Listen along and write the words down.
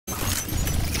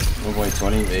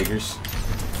1.20 acres.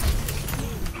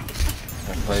 I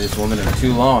haven't played this woman in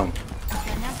too long.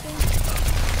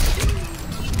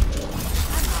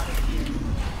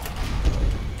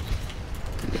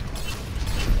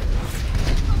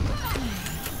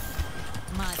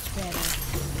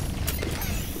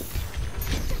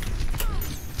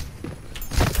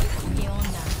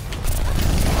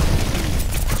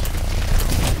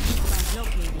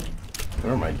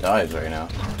 Where are my dives right now?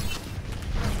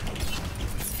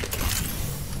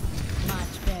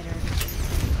 Much better.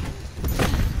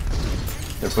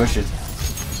 They're pushing.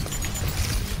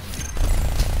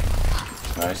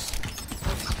 Nice.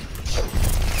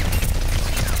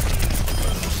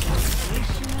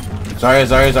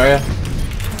 Zarya.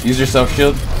 Use your self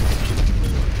shield.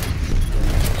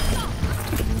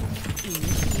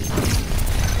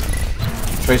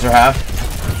 Tracer half.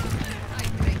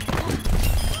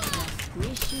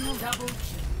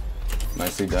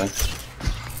 Nicely done.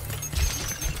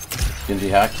 Genji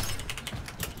hacked.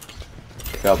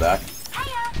 Fell back.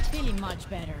 Feeling much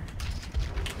better.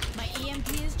 My EMP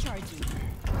is charging.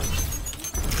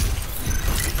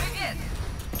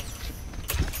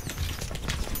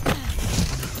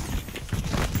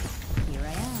 Here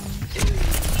I am.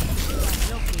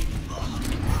 Locating.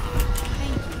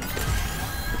 Thank you.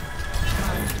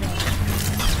 Much better.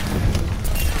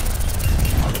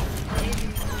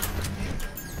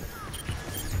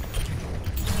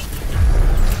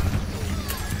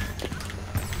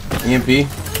 EMP.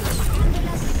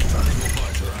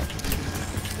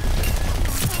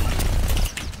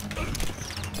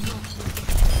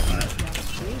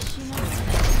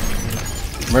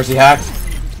 Mercy hacked.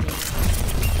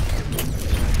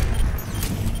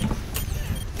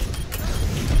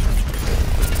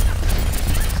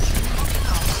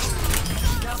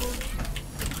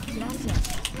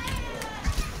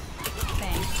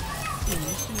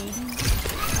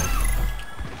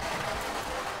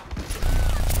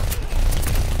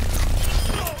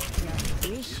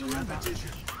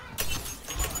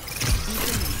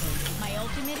 My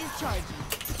ultimate is charging.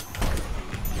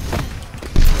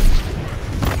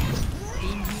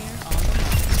 In here all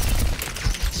along.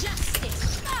 Justice.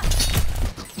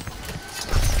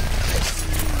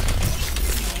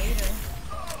 Later.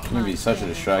 It's gonna be such a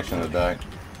distraction in the back.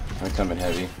 They're coming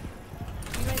heavy. Be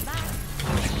right back.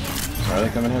 Are they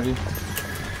coming heavy?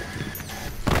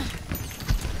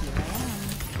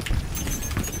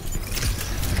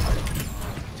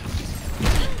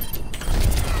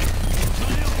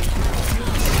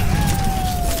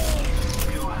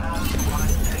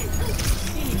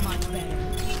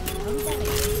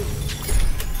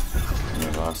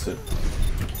 Lost it.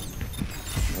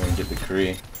 I'm gonna get the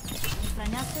Kree.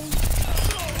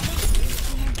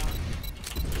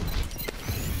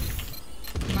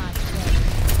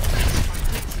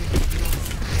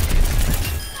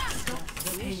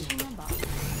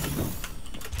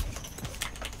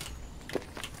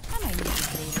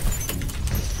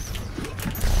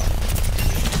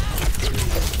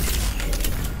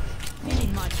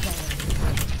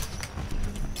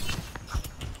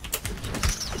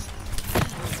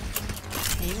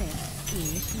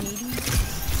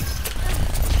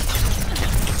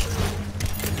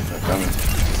 They're coming.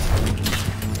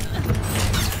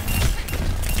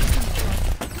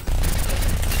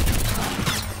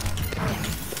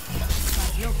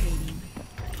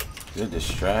 They're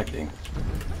distracting.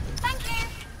 Thank you.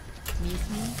 Miss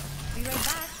me. Be right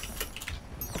back.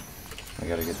 I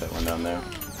gotta get that one down there.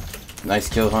 Nice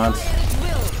kill, Hans.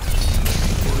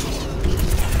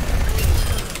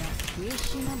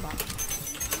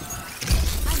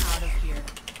 I'm out of here.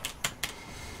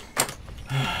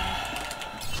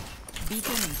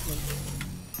 Beacon in place.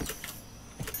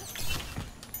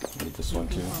 Get this one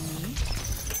too.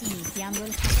 Iniciando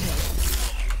el hackeo.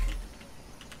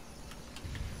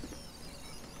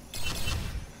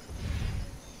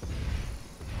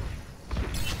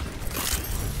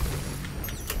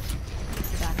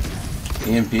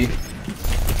 EMP.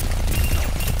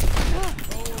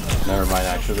 Never mind,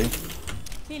 actually.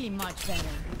 Feeling much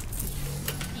better.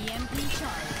 EMP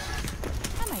charge.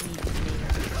 I might need it later.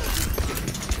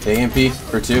 The EMP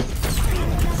for 2.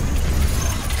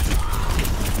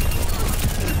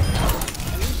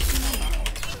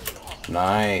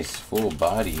 Nice, full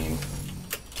bodying.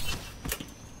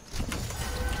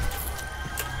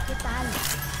 ¿Qué tal?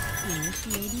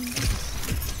 Initiating.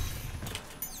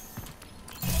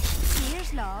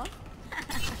 Cheers, love.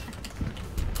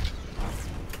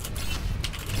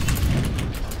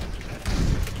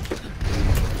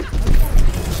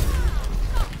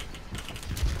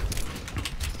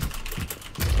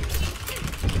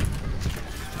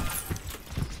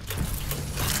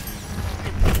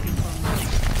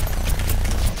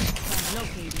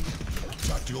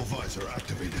 Dual visor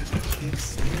activated.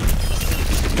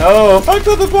 No, fucked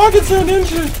up the pocket sound,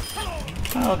 didn't you?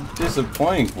 How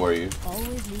disappointing for you.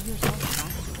 Always leave yourself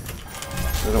back.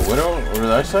 Is it a Widow over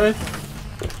that side?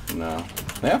 No.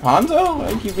 They have Hanzo?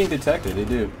 I keep being detected. They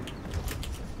do.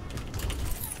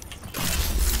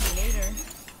 Later.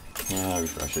 Ah,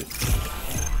 refresh it.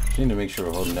 Just need to make sure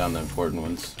we're holding down the important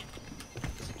ones.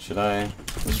 Should I?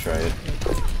 Let's try it.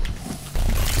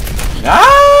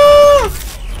 Ah!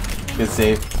 Good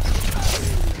save.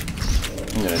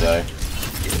 I'm gonna die.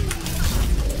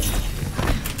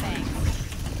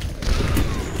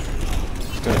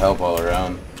 Good help all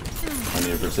around. I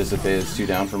need to participate. It's 2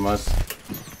 down from us.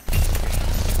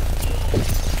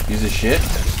 Use his shit.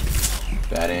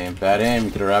 Bad aim. Bad aim.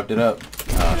 You could have wrapped it up.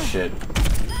 Oh shit.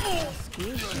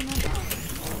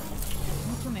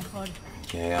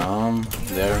 Okay,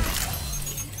 there.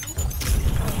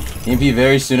 EMP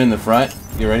very soon in the front.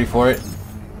 Get ready for it.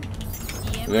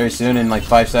 Very soon in like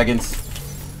 5 seconds.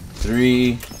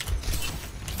 3.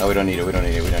 Oh, we don't need it. We don't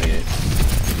need it. We don't need it.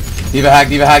 Diva hack.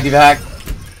 Diva hack. Diva hack.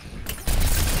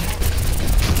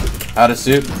 Out of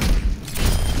soup.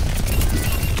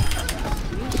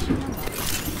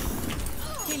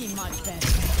 Feeling much better.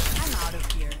 I'm out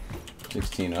of here.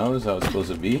 16-0 is how it's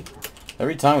supposed to be.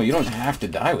 Every time, you don't have to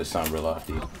die with Sombra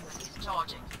Lofty.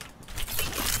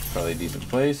 Probably a decent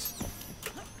place.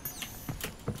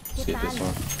 Let's get this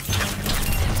one.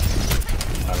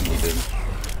 I don't need to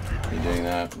be doing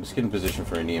that. Let's get in position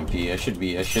for an EMP. I should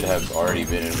have already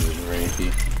been in position for an EMP.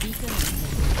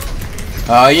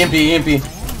 EMP, EMP.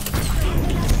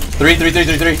 3. Get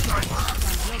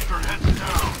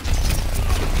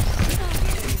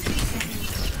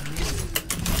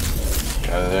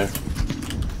out of there.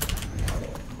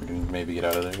 We can maybe get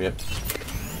out of there. Yep.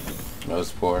 That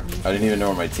was poor. I didn't even know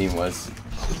where my team was.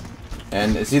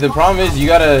 And see, the problem is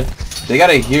they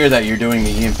gotta hear that you're doing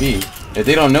the EMP. If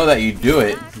they don't know that you do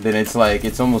it, then it's like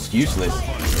it's almost useless. It's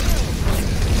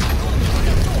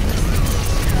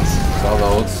all the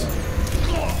ults.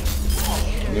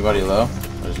 Anybody low?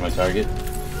 There's my target.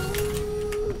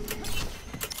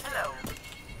 Hello.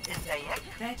 Is there yet?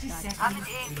 30 seconds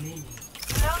remaining.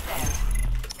 Hello there.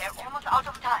 They're almost out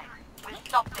of time. We'll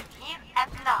stop them here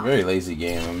and now. Very lazy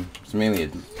game. It's mainly a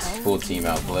full team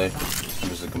outplay. I'm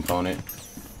just a component.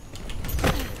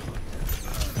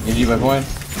 Genji by point.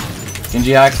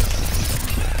 Genji hack.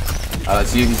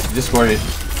 Let's see if he's discorded.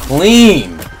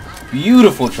 Clean!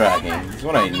 Beautiful tracking. That's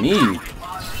what I need.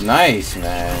 Nice,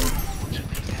 man.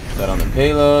 That on the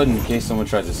payload in case someone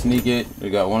tries to sneak it. We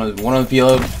got one on the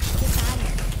payload.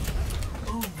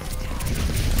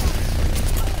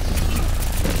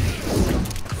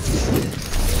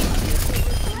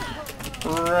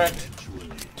 Correct.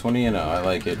 20-0. I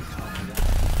like it.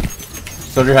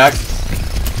 Soldier hack.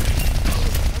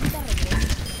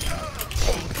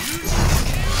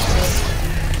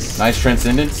 Nice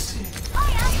transcendence.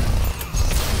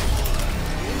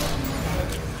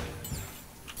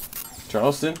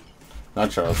 Charleston?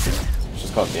 Not Charleston. It's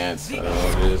just called Dance. I don't know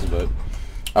what it is, but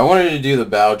I wanted to do the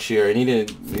bow cheer. I needed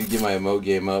to get my emote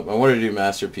game up. I wanted to do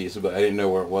Masterpiece, but I didn't know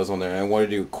where it was on there. I wanted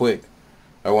to do it quick.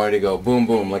 I wanted to go boom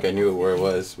boom like I knew where it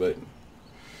was, but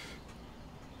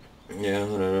yeah,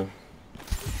 whatever.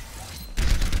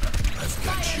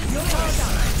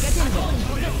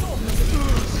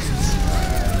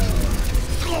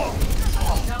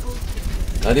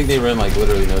 I think they run like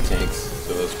literally no tanks,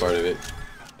 so that's part of it.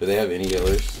 Do they have any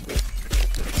healers?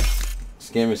 This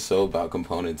game is so about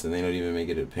components and they don't even make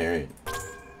it apparent.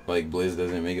 Like Blizz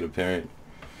doesn't make it apparent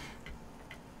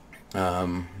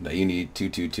that you need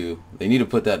 2-2-2. They need to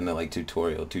put that in the like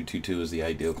tutorial. 2-2-2 is the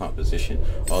ideal composition.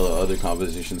 All the other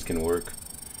compositions can work.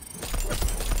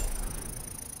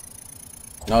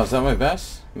 Oh, is that my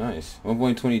best? Nice.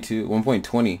 1.22,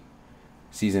 1.20.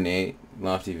 Season 8,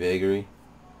 Lofty Vagary.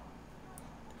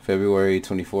 February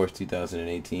 24th,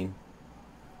 2018.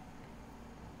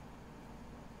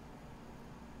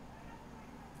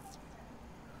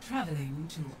 Traveling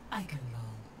to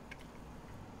Eichenwalde.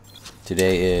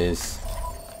 Today is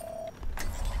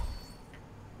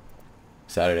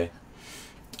Saturday.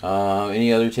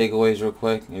 Any other takeaways real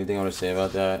quick? Anything I want to say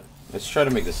about that? Let's try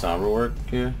to make the Sombra work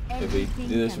here if we do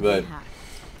this, but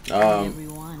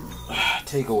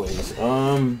takeaways.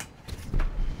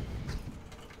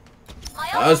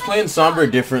 I was playing Sombra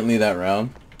differently that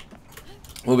round.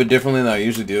 A little bit differently than I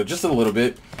usually do. Just a little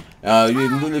bit.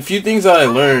 A few things that I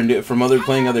learned from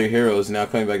playing other heroes now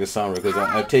coming back to Sombra, because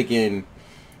I've taken,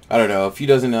 I don't know, a few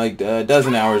dozen, like a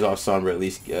dozen hours off Sombra at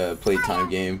least, playtime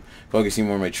game, focusing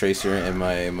more on my Tracer and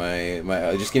my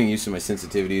just getting used to my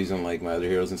sensitivities on like my other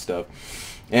heroes and stuff.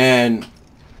 And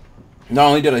not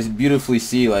only did I beautifully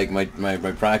see like my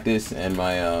practice and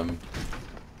my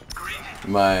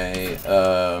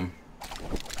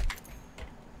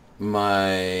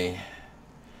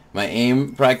my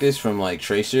aim practice from like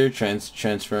Tracer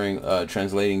transferring over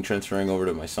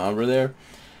to my Sombra there.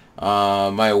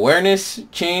 My awareness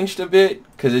changed a bit,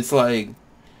 because it's like,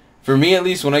 for me at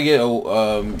least, when I get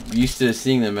used to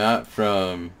seeing the map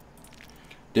from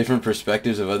different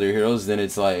perspectives of other heroes, then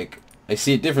it's like I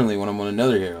see it differently when I'm on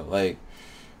another hero. Like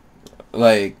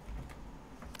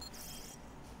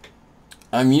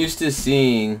I'm used to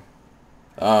seeing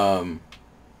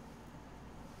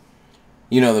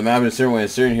you know, the map in a certain way,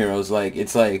 certain heroes. Like,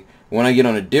 it's like when I get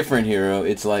on a different hero,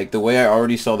 it's like the way I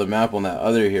already saw the map on that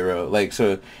other hero. Like,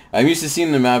 so I'm used to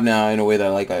seeing the map now in a way that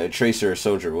like a Tracer or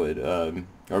Soldier would, or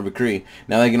McCree.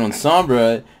 Now that I get on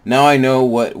Sombra, now I know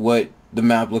what the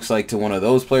map looks like to one of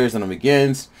those players that I'm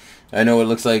against. I know what it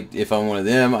looks like if I'm one of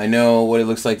them. I know what it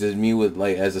looks like to me with,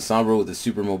 like, as a Sombra with the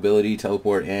super mobility,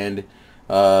 teleport, and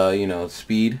you know,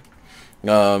 speed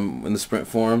in the sprint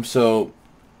form. So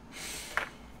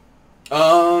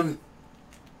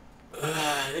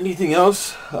anything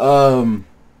else?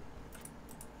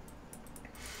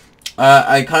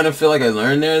 I kind of feel like I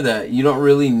learned there that you don't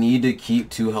really need to keep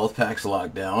 2 health packs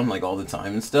locked down like all the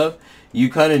time and stuff. You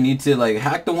kind of need to like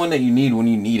hack the one that you need when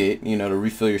you need it, you know, to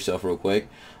refill yourself real quick.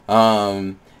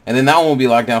 And then that one will be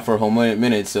locked down for a whole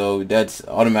minute, so that's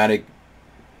automatic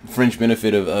fringe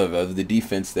benefit of the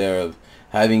defense there, of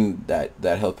having that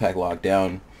health pack locked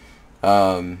down.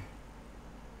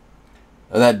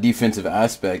 That defensive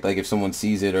aspect, like if someone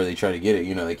sees it or they try to get it,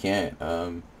 you know, they can't.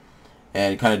 And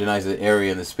it kind of denies the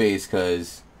area and the space,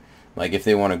 because like if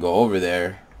they want to go over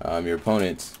there, your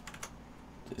opponents...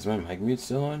 Is my mic mute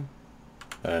still on?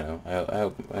 I don't know. I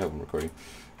hope I'm recording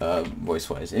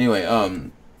voice-wise. Anyway,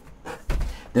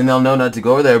 then they'll know not to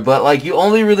go over there. But like, you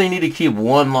only really need to keep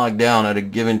one locked down at a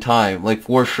given time, like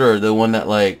for sure, the one that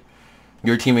like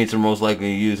your teammates are most likely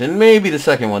to use, and maybe the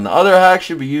second one. The other hack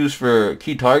should be used for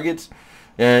key targets,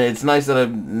 and it's nice that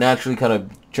I'm naturally kind of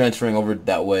transferring over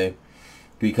that way,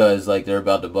 because like they're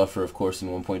about to buffer, of course, in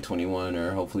 1.21,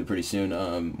 or hopefully pretty soon,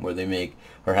 where they make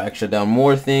our hack shut down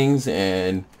more things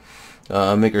and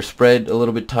make our spread a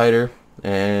little bit tighter,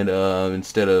 and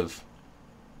instead of,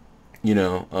 you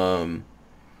know,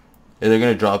 they're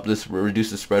going to drop this,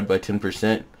 reduce the spread by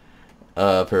 10%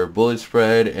 per bullet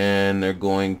spread, and they're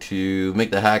going to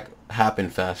make the hack happen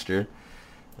faster.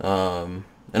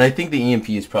 And I think the EMP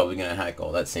is probably going to hack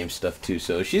all that same stuff too,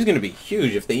 so she's going to be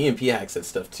huge if the EMP hacks that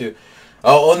stuff too.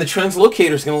 Oh, and the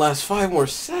translocator is going to last 5 more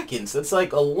seconds. That's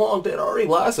like a long... It already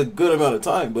lasts a good amount of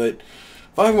time, but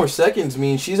 5 more seconds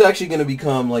means she's actually going to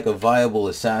become like a viable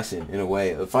assassin in a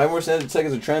way. 5 more seconds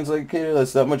of translocator,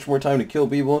 that's that much more time to kill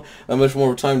people, that much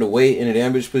more time to wait in an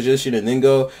ambush position and then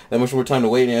go, that much more time to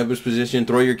wait in an ambush position,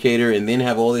 throw your cater, and then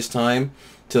have all this time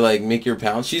to like make your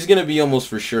pounce. She's going to be almost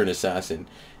for sure an assassin,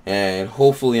 and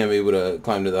hopefully I'm able to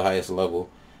climb to the highest level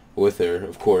with her.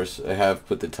 Of course, I have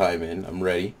put the time in. I'm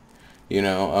ready. You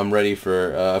know, I'm ready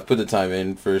for, I've put the time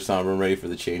in for Sombra. I'm ready for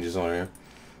the changes on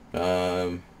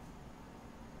her.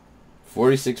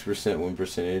 46% win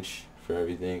percentage for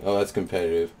everything. Oh, that's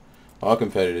competitive. All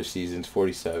competitive seasons,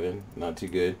 47. Not too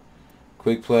good.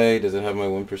 Quick play, does it have my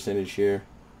win percentage here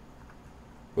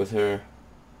with her?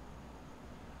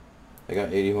 I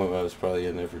got 81. I was probably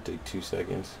in there for 2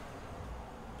 seconds.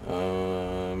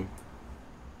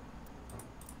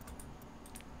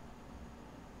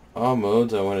 All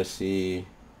modes, I want to see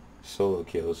solo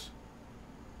kills.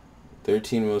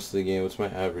 13 most of the game. What's my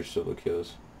average solo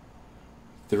kills?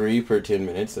 3 per 10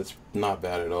 minutes. That's not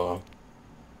bad at all.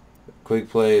 Quick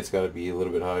play, it's got to be a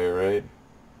little bit higher, right?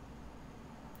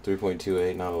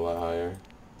 3.28, not a lot higher.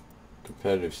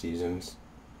 Competitive seasons.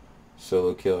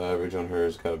 Solo kill average on her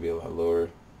has got to be a lot lower.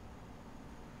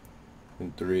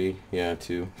 And 3, yeah,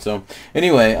 2. So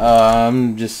anyway,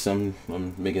 I'm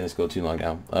making this go too long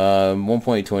now.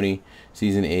 1.20,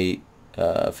 season 8,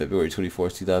 February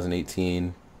 24th,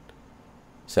 2018,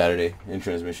 Saturday in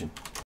transmission.